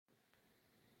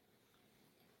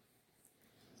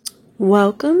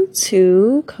Welcome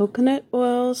to Coconut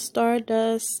Oil,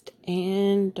 Stardust,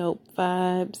 and Dope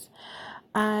Vibes.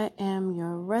 I am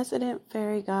your resident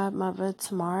fairy godmother,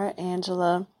 Tamara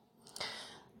Angela.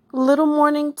 Little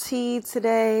morning tea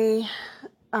today.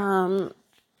 So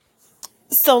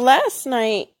last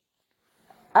night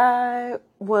I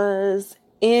was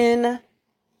in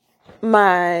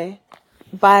my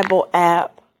Bible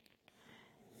app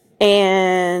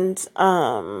and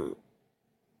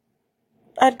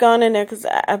I'd gone in there because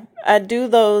I do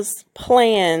those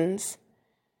plans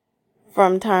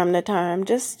from time to time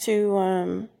just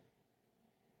to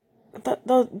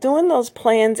doing those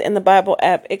plans in the Bible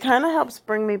app. It kind of helps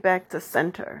bring me back to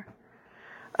center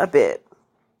a bit.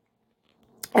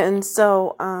 And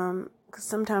so 'cause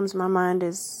sometimes my mind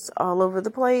is all over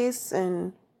the place,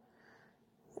 and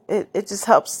it just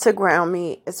helps to ground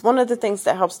me. It's one of the things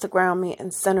that helps to ground me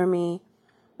and center me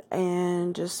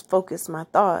and just focus my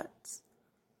thoughts.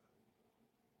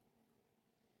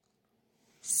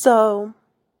 So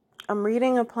I'm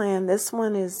reading a plan. This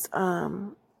one is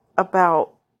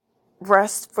about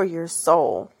rest for your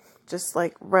soul, just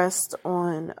like rest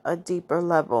on a deeper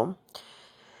level.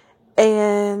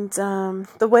 And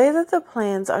the way that the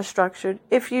plans are structured,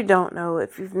 if you don't know,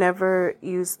 if you've never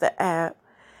used the app,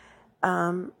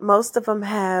 most of them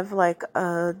have like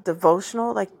a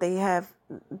devotional, like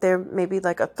they're maybe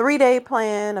like a 3-day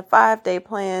plan, a 5-day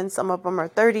plan. Some of them are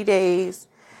 30 days.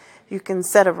 You can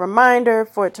set a reminder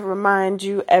for it to remind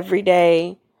you every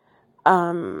day.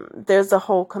 There's a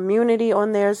whole community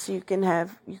on there, so you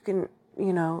can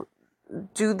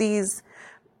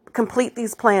complete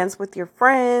these plans with your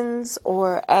friends,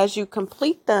 or as you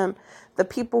complete them, the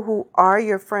people who are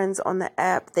your friends on the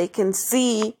app, they can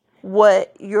see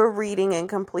what you're reading and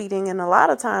completing. And a lot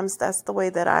of times that's the way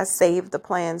that I save the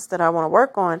plans that I want to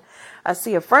work on. I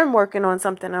see a friend working on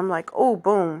something, I'm like, oh,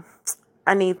 boom,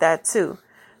 I need that too.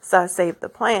 So I save the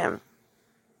plan.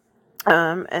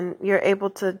 And you're able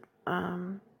to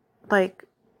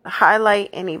highlight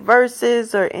any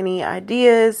verses or any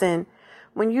ideas, and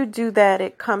when you do that,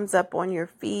 it comes up on your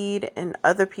feed and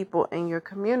other people in your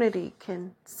community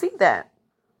can see that,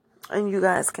 and you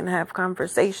guys can have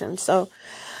conversations. So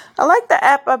I like the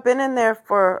app. I've been in there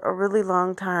for a really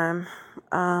long time,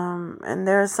 and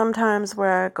there are some times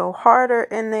where I go harder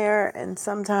in there and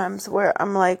sometimes where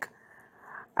I'm like,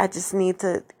 I just need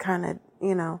to kind of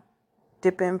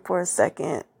dip in for a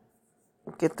second,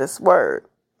 get this word.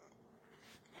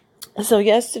 So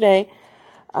yesterday,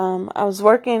 I was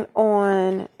listening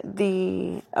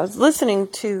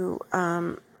to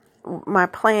my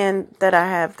plan that I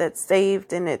have that's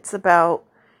saved, and it's about,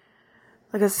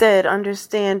 like I said,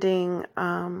 understanding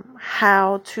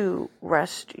how to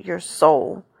rest your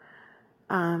soul,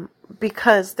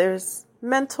 because there's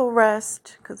mental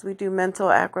rest, because we do mental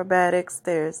acrobatics,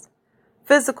 there's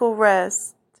physical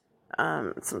rest,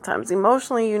 sometimes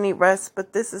emotionally you need rest,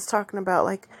 but this is talking about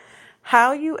like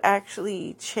how you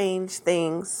actually change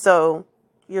things so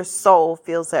your soul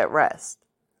feels at rest.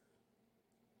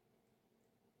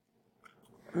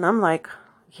 And I'm like,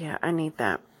 yeah, I need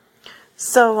that.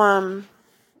 So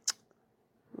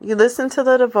you listen to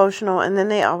the devotional, and then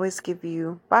they always give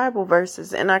you Bible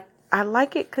verses, and I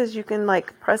like it because you can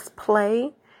like press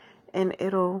play and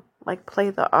it'll like play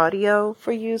the audio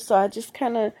for you. So I just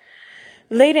kind of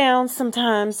lay down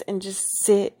sometimes and just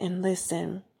sit and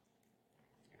listen.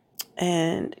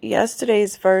 And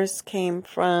yesterday's verse came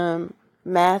from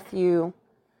Matthew.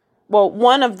 Well,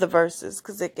 one of the verses,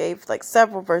 because it gave like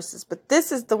several verses, but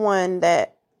this is the one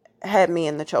that had me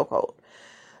in the chokehold.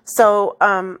 So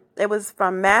it was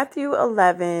from Matthew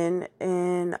 11,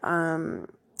 and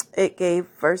it gave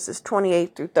verses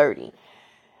 28 through 30.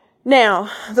 Now,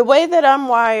 the way that I'm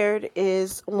wired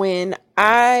is when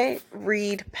I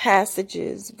read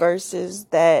verses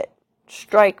that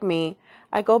strike me,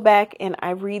 I go back and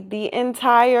I read the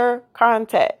entire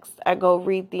context. I go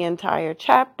read the entire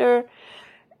chapter,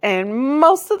 and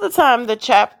most of the time the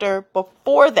chapter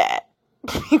before that,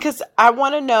 because I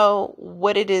want to know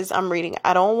what it is I'm reading.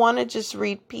 I don't want to just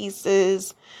read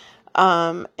pieces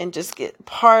and just get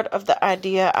part of the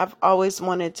idea. I've always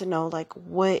wanted to know, like,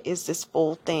 what is this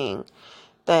full thing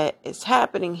that is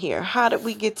happening here? How did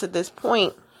we get to this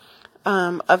point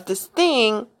of this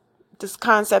thing, this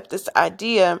concept, this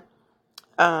idea?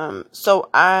 So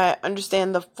I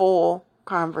understand the full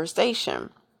conversation.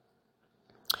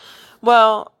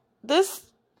 Well, this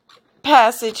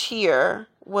passage here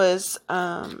was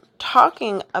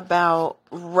talking about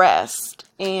rest.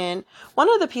 And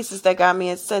one of the pieces that got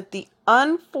me, it said the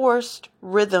unforced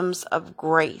rhythms of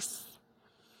grace.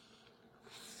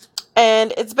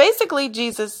 And it's basically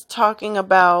Jesus talking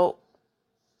about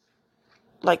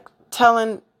like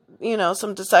telling,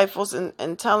 some disciples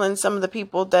and telling some of the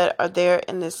people that are there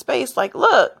in this space, like,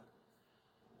 look,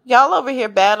 y'all over here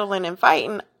battling and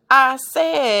fighting. I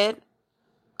said,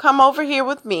 come over here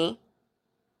with me.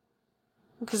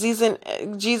 Because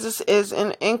Jesus is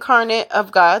an incarnate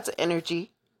of God's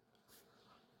energy.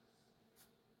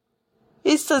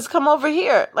 He says, come over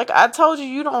here. Like I told you,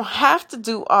 you don't have to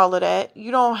do all of that. You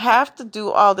don't have to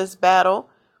do all this battle.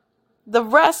 The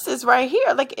rest is right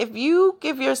here. Like if you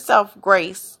give yourself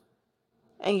grace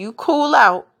and you cool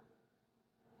out,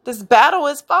 this battle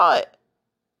is fought.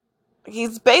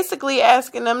 He's basically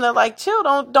asking them to like chill.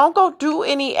 Don't go do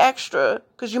any extra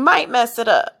because you might mess it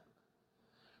up.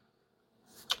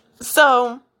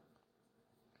 So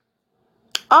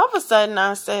all of a sudden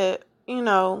I said,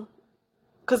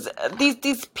 because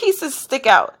these pieces stick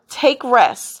out. Take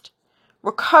rest.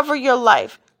 Recover your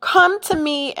life. Come to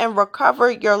me and recover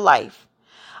your life.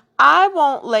 I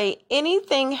won't lay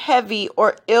anything heavy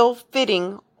or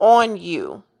ill-fitting on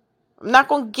you. I'm not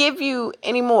going to give you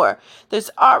any more.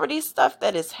 There's already stuff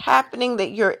that is happening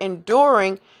that you're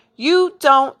enduring. You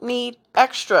don't need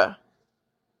extra.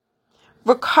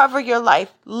 Recover your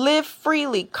life. Live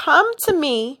freely. Come to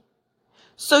me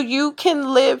so you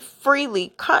can live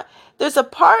freely. There's a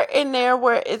part in there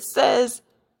where it says,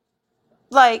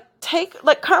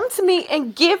 come to me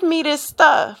and give me this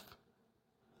stuff.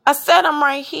 I said I'm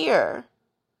right here.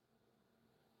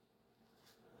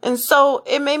 And so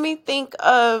it made me think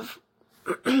of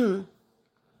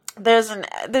there's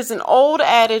an old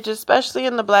adage, especially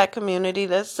in the Black community,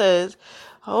 that says,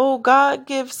 oh, God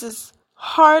gives his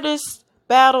hardest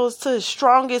battles to his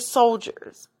strongest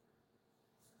soldiers.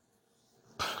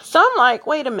 So I'm like,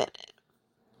 wait a minute.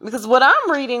 Because what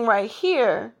I'm reading right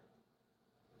here,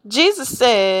 Jesus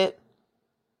said,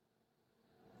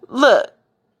 look,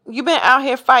 you've been out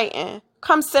here fighting.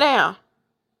 Come sit down.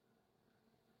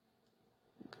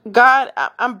 God,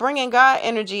 I'm bringing God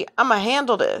energy. I'm going to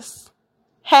handle this.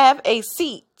 Have a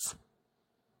seat.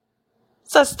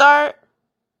 So I start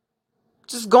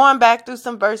just going back through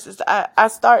some verses. I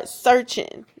start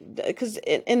searching because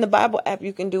in the Bible app,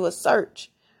 you can do a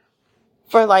search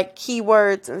for like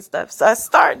keywords and stuff. So I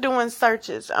start doing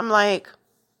searches. I'm like,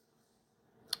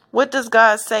 what does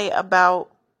God say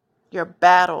about your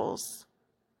battles?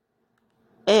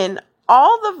 And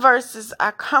all the verses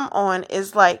I come on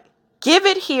is like, give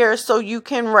it here so you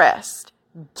can rest.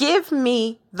 Give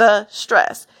me the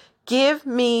stress. Give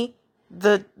me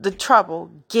the trouble.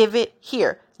 Give it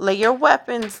here. Lay your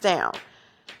weapons down.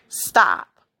 Stop.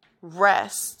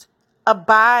 Rest.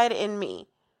 Abide in me.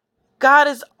 God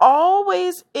is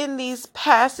always in these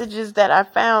passages that I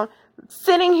found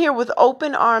sitting here with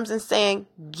open arms and saying,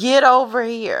 get over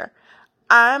here.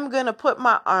 I'm going to put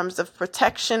my arms of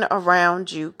protection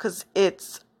around you because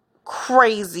it's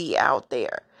crazy out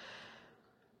there.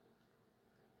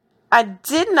 I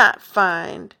did not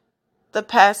find the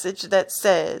passage that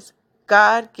says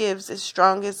God gives his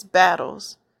strongest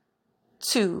battles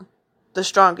to the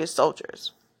strongest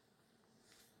soldiers.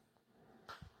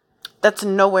 That's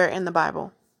nowhere in the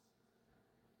Bible.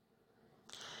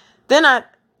 Then I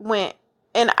went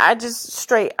and I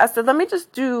said, let me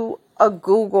just do a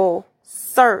Google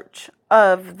search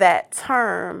of that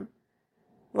term.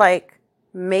 Like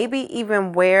maybe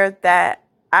even where that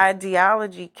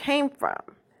ideology came from.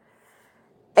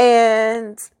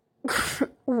 And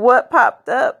what popped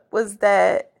up was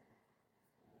that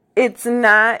it's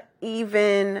not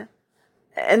even,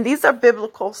 and these are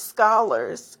biblical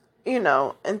scholars,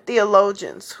 and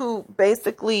theologians who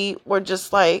basically were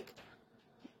just like,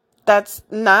 that's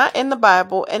not in the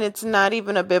Bible and it's not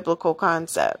even a biblical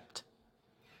concept.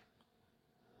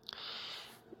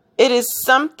 It is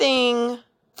something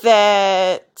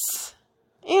that,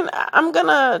 I'm going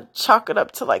to chalk it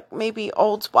up to like maybe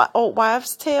old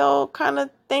wives' tale kind of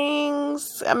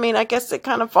things. I mean, I guess it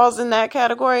kind of falls in that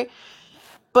category.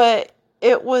 But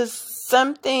it was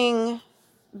something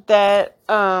that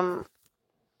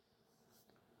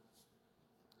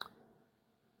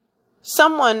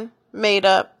someone made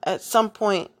up at some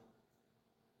point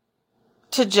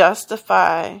to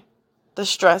justify the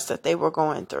stress that they were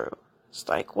going through. It's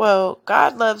like, well,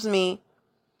 God loves me.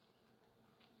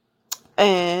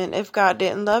 And if God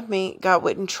didn't love me, God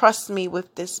wouldn't trust me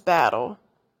with this battle.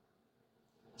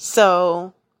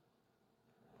 So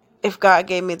if God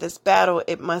gave me this battle,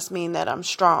 it must mean that I'm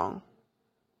strong.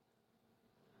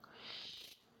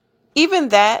 Even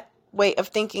that way of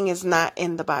thinking is not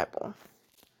in the Bible.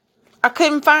 I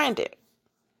couldn't find it.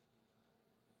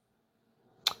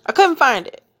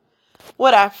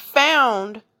 What I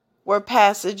found were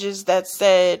passages that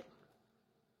said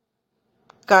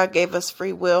God gave us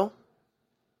free will.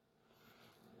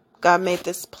 God made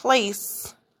this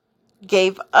place,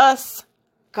 gave us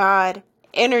God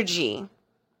energy,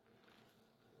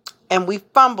 and we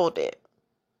fumbled it.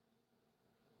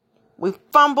 We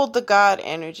fumbled the God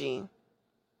energy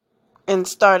and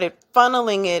started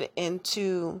funneling it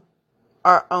into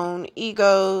our own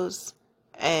egos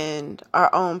and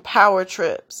our own power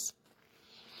trips.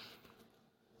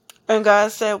 And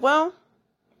God said, well,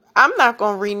 I'm not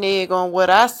going to renege on what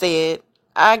I said.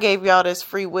 I gave y'all this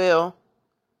free will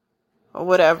or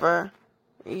whatever.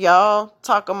 Y'all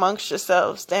talk amongst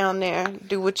yourselves down there.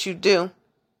 Do what you do.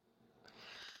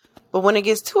 But when it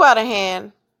gets too out of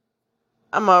hand,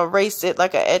 I'm going to erase it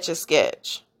like an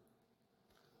Etch-a-Sketch.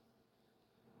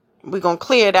 We're going to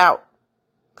clear it out.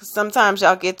 Because sometimes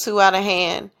y'all get too out of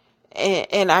hand.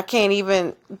 And I can't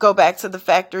even go back to the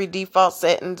factory default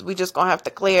settings. We just going to have to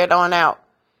clear it on out.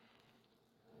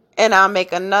 And I'll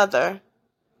make another.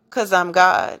 Because I'm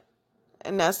God.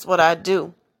 And that's what I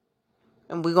do.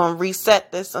 And we're going to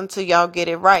reset this until y'all get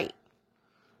it right.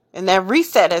 And that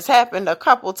reset has happened a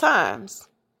couple times.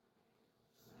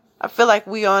 I feel like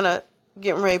we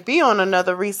getting ready to be on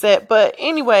another reset. But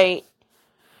anyway,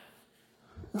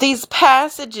 these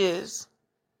passages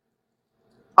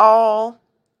all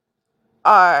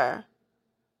are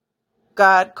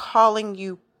God calling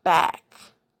you back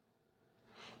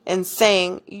and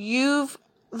saying,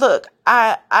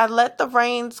 I let the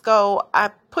reins go. I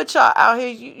put y'all out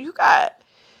here.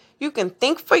 You can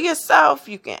think for yourself.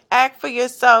 You can act for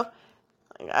yourself.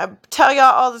 I tell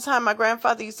y'all all the time, my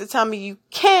grandfather used to tell me, you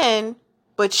can,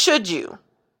 but should you?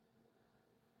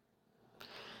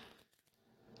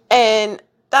 And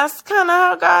that's kind of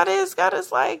how God is. God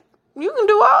is like, you can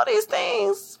do all these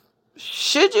things.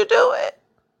 Should you do it?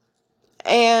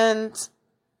 And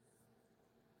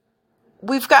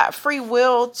we've got free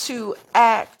will to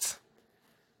act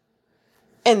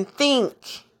and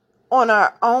think on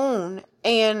our own.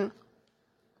 And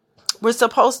we're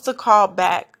supposed to call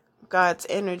back God's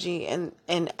energy and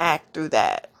act through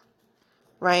that.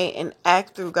 Right? And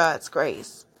act through God's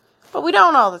grace. But we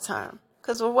don't all the time.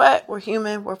 Because we're what? We're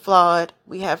human. We're flawed.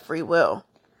 We have free will.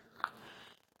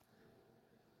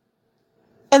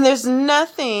 And there's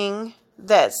nothing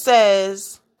that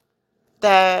says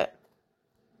that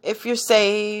if you're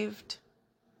saved,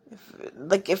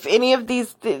 if any of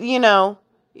these,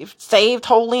 if saved,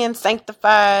 holy, and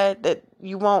sanctified, that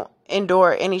you won't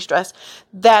endure any stress.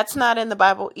 That's not in the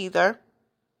Bible either.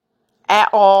 At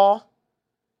all.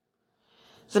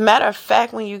 As a matter of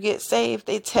fact, when you get saved,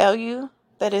 they tell you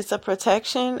that it's a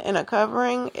protection and a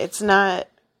covering. It's not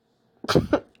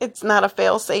a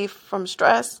fail-safe from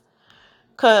stress.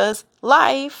 Because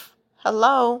life,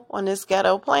 on this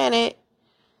ghetto planet,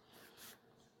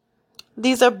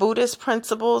 these are Buddhist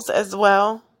principles as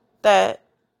well that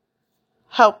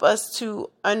help us to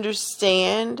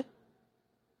understand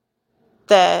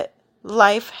that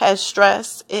life has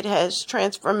stress, it has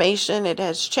transformation, it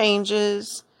has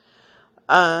changes.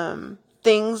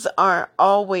 Things aren't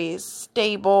always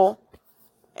stable,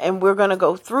 and we're going to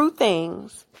go through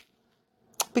things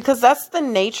because that's the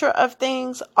nature of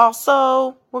things.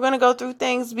 Also, we're going to go through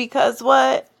things because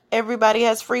what? Everybody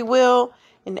has free will,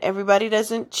 and everybody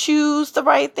doesn't choose the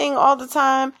right thing all the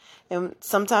time. And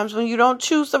sometimes when you don't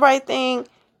choose the right thing,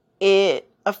 it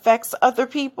affects other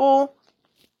people.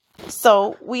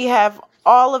 So we have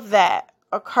all of that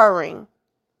occurring.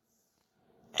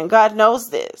 And God knows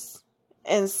this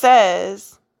and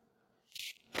says,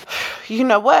 you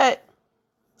know what?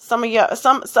 Some of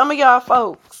y'all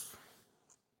folks,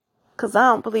 because I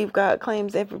don't believe God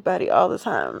claims everybody all the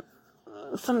time.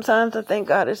 Sometimes I think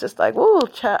God is just like, whoa,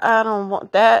 child, I don't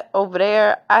want that over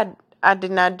there. I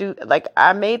did not do,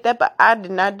 I made that, but I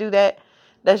did not do that.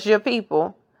 That's your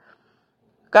people.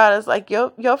 God is like,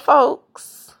 your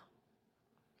folks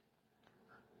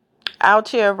out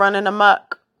here running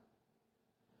amok.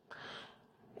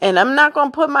 And I'm not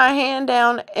going to put my hand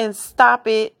down and stop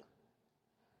it,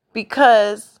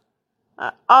 because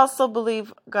I also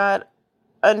believe God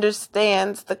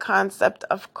understands the concept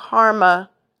of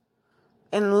karma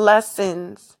and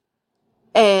lessons.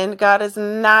 And God is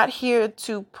not here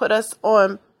to put us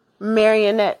on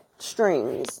marionette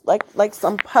strings like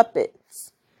some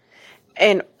puppets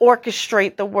and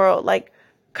orchestrate the world. Like,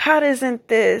 God isn't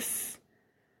this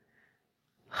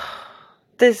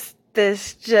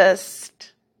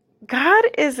just, God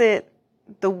isn't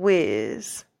the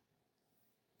Wiz.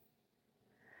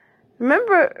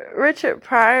 Remember Richard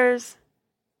Pryor's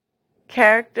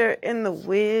character in The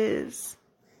Wiz?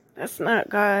 That's not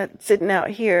God sitting out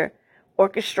here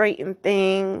orchestrating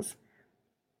things,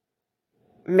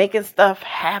 making stuff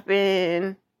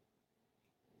happen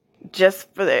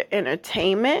just for their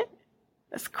entertainment.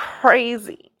 That's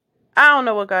crazy. I don't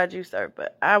know what God you serve,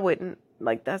 but I wouldn't.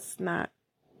 Like, that's not,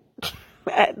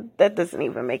 that doesn't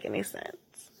even make any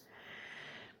sense.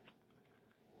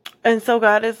 And so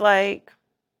God is like,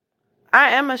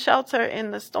 I am a shelter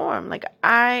in the storm. Like,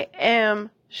 I am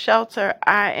shelter.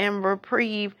 I am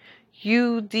reprieve.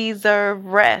 You deserve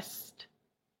rest.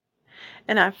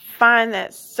 And I find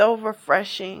that so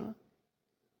refreshing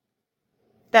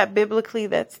that biblically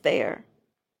that's there.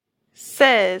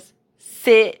 Says,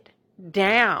 sit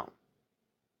down.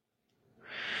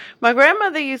 My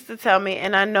grandmother used to tell me,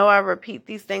 and I know I repeat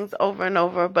these things over and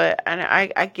over, but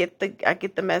I get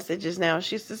the messages now.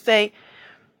 She used to say,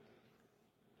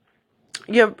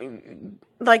 your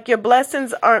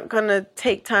blessings aren't gonna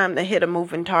take time to hit a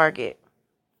moving target.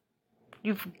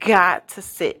 You've got to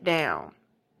sit down.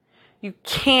 You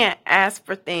can't ask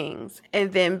for things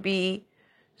and then be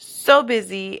so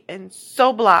busy and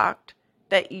so blocked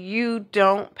that you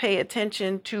don't pay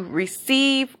attention to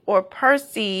receive or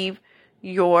perceive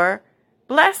your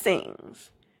blessings.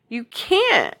 You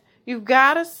can't. You've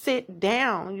got to sit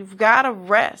down. You've got to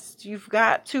rest. You've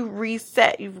got to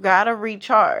reset. You've got to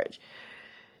recharge.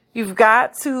 You've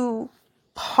got to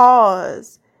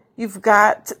pause. You've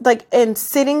got to, and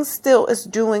sitting still is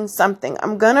doing something.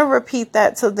 I'm going to repeat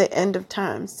that till the end of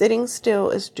time. Sitting still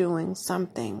is doing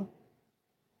something.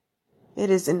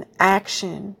 It is an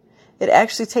action. It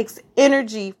actually takes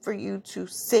energy for you to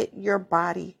sit your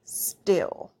body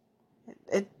still.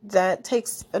 That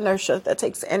takes inertia. That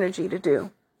takes energy to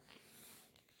do.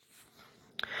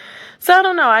 So I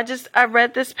don't know. I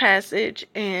read this passage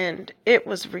and it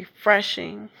was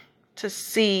refreshing to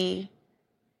see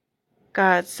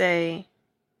God say,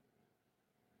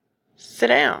 sit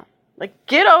down. Like,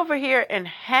 get over here and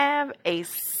have a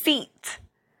seat.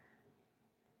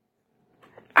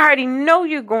 I already know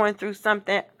you're going through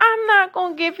something. I'm not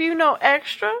going to give you no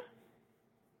extra.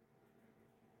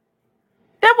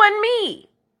 That wasn't me.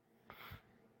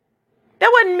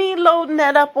 That wasn't me loading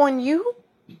that up on you.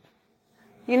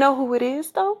 You know who it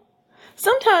is, though?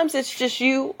 Sometimes it's just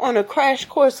you on a crash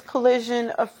course collision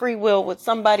of free will with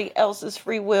somebody else's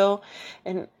free will.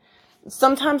 And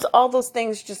sometimes all those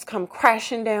things just come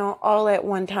crashing down all at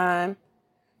one time.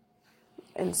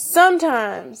 And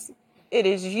sometimes it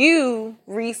is you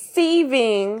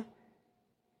receiving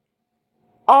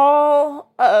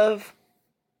all of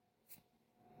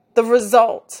the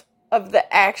result of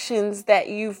the actions that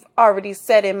you've already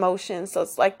set in motion. So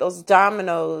it's like those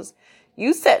dominoes.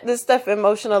 You set this stuff in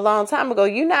motion a long time ago.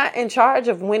 You're not in charge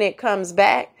of when it comes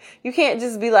back. You can't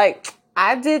just be like,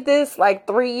 I did this like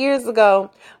 3 years ago,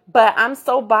 but I'm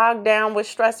so bogged down with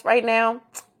stress right now.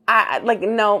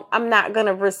 No, I'm not going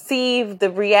to receive the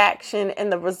reaction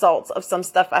and the results of some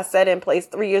stuff I set in place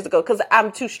 3 years ago because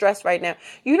I'm too stressed right now.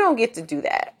 You don't get to do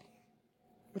that.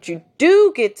 What you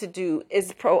do get to do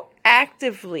is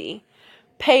proactively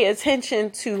pay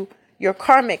attention to your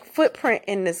karmic footprint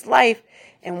in this life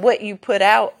and what you put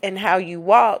out and how you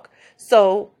walk,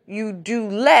 so you do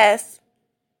less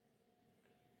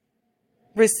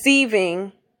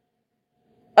receiving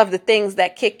of the things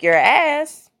that kick your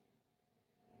ass.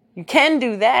 You can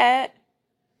do that.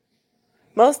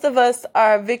 Most of us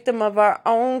are a victim of our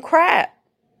own crap.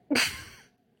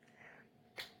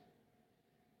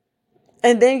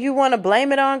 And then you want to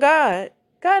blame it on God.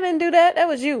 God didn't do that. That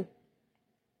was you.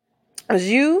 It was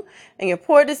you and your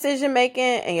poor decision making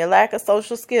and your lack of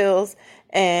social skills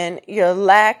and your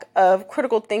lack of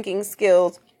critical thinking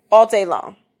skills all day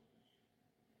long.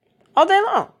 All day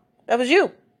long. That was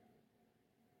you.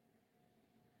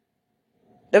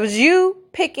 That was you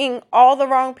picking all the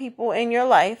wrong people in your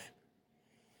life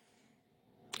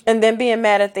and then being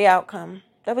mad at the outcome.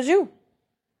 That was you.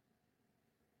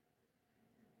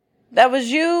 That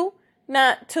was you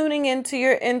not tuning into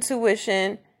your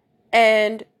intuition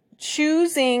and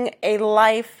choosing a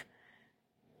life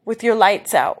with your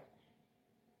lights out.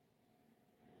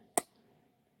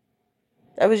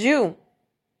 That was you.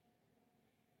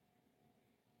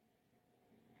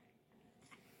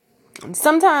 And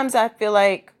sometimes I feel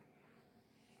like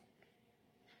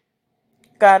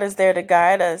God is there to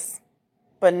guide us,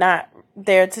 but not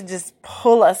there to just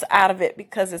pull us out of it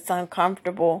because it's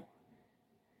uncomfortable.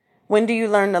 When do you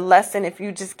learn the lesson if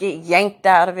you just get yanked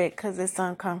out of it because it's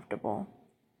uncomfortable?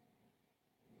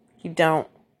 You don't.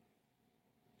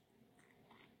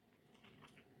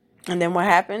 And then what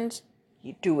happens?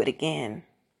 You do it again.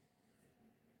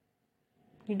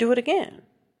 You do it again.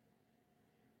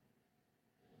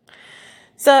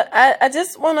 So I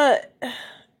just want to,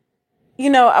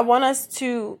 I want us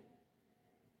to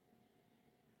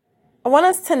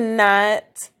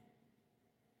not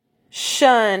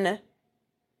shun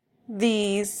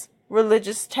these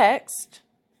religious text.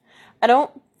 I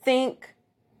don't think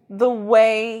the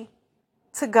way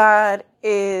to God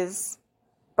is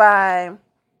by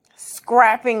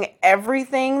scrapping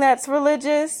everything that's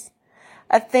religious.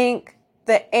 I think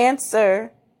the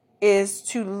answer is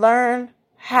to learn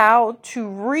how to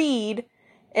read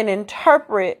and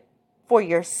interpret for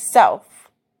yourself,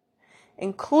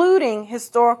 including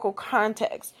historical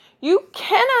context. You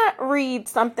cannot read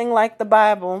something like the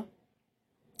Bible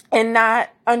and not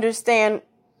understand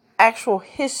actual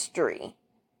history.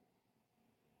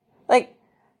 Like,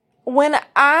 when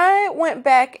I went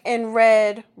back and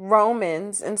read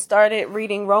Romans and started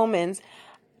reading Romans,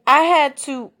 I had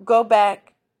to go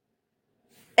back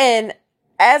and,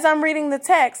 as I'm reading the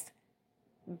text,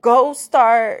 go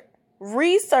start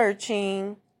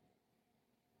researching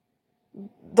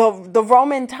the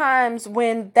Roman times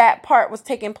when that part was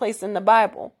taking place in the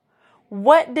Bible.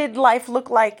 What did life look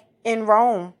like in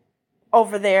Rome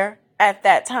over there at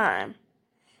that time?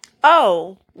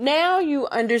 Oh, now you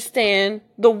understand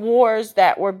the wars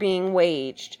that were being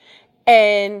waged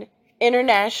and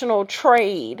international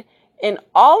trade and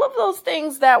all of those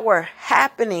things that were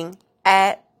happening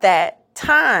at that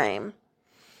time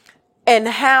and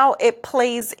how it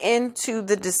plays into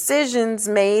the decisions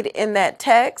made in that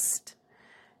text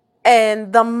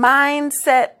and the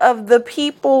mindset of the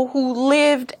people who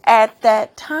lived at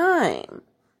that time.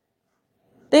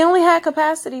 They only had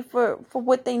capacity for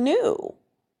what they knew.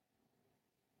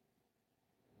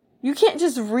 You can't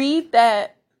just read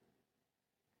that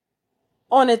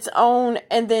on its own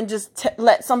and then just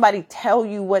let somebody tell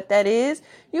you what that is.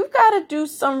 You've got to do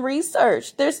some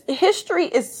research. History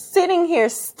is sitting here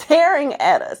staring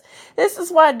at us. This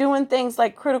is why doing things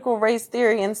like critical race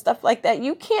theory and stuff like that,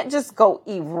 you can't just go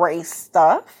erase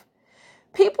stuff.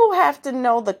 People have to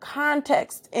know the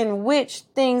context in which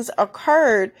things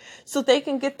occurred so they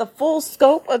can get the full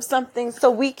scope of something so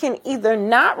we can either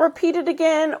not repeat it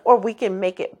again or we can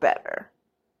make it better.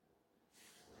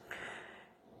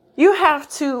 You have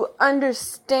to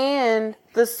understand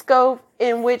the scope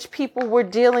in which people were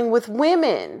dealing with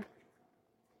women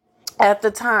at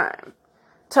the time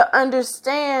to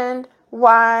understand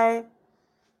why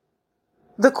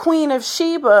the Queen of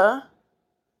Sheba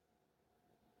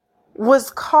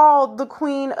was called the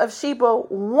Queen of Sheba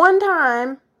one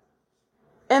time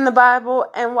in the Bible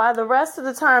and why the rest of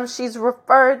the time she's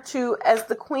referred to as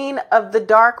the Queen of the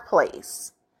Dark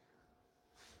Place.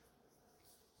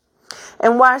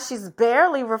 And why she's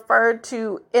barely referred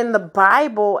to in the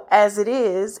Bible as it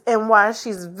is, and why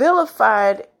she's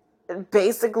vilified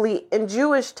basically in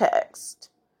Jewish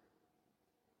text.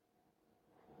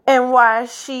 And why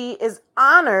she is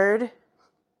honored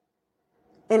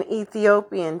in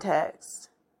Ethiopian text.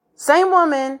 Same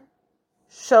woman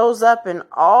shows up in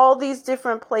all these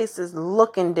different places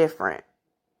looking different.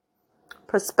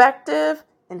 Perspective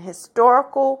and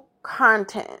historical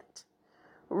content.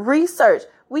 Research.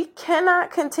 We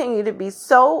cannot continue to be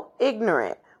so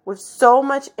ignorant with so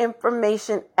much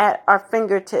information at our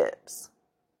fingertips.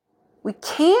 We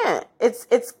can't.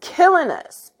 It's killing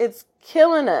us. It's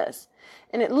killing us.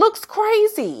 And it looks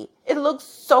crazy. It looks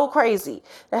so crazy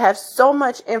to have so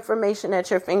much information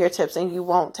at your fingertips and you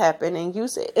won't tap in and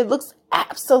use it. It looks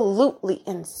absolutely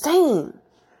insane.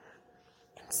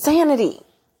 Insanity.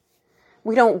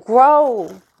 We don't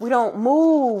grow. We don't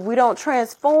move. We don't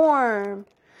transform.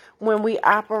 When we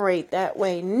operate that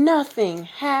way, nothing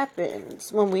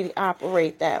happens when we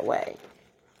operate that way.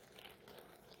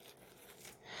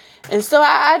 And so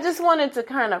I just wanted to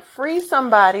kind of free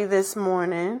somebody this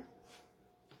morning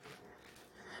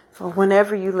for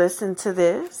whenever you listen to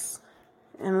this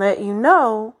and let you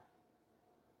know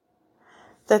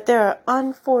that there are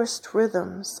unforced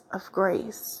rhythms of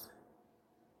grace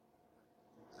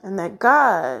and that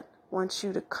God wants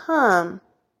you to come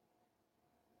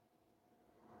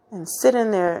and sit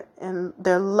in their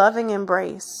loving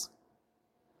embrace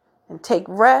and take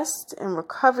rest and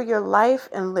recover your life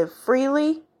and live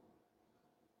freely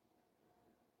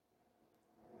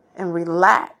and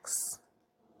relax.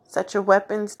 Set your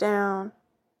weapons down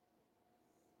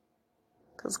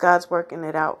because God's working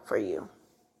it out for you.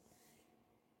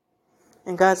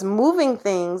 And God's moving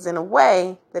things in a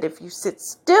way that if you sit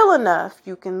still enough,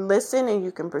 you can listen and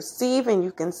you can perceive and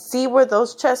you can see where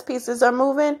those chess pieces are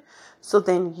moving. So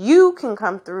then you can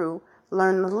come through,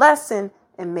 learn the lesson,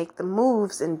 and make the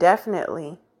moves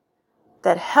indefinitely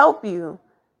that help you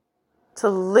to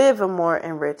live a more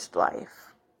enriched life.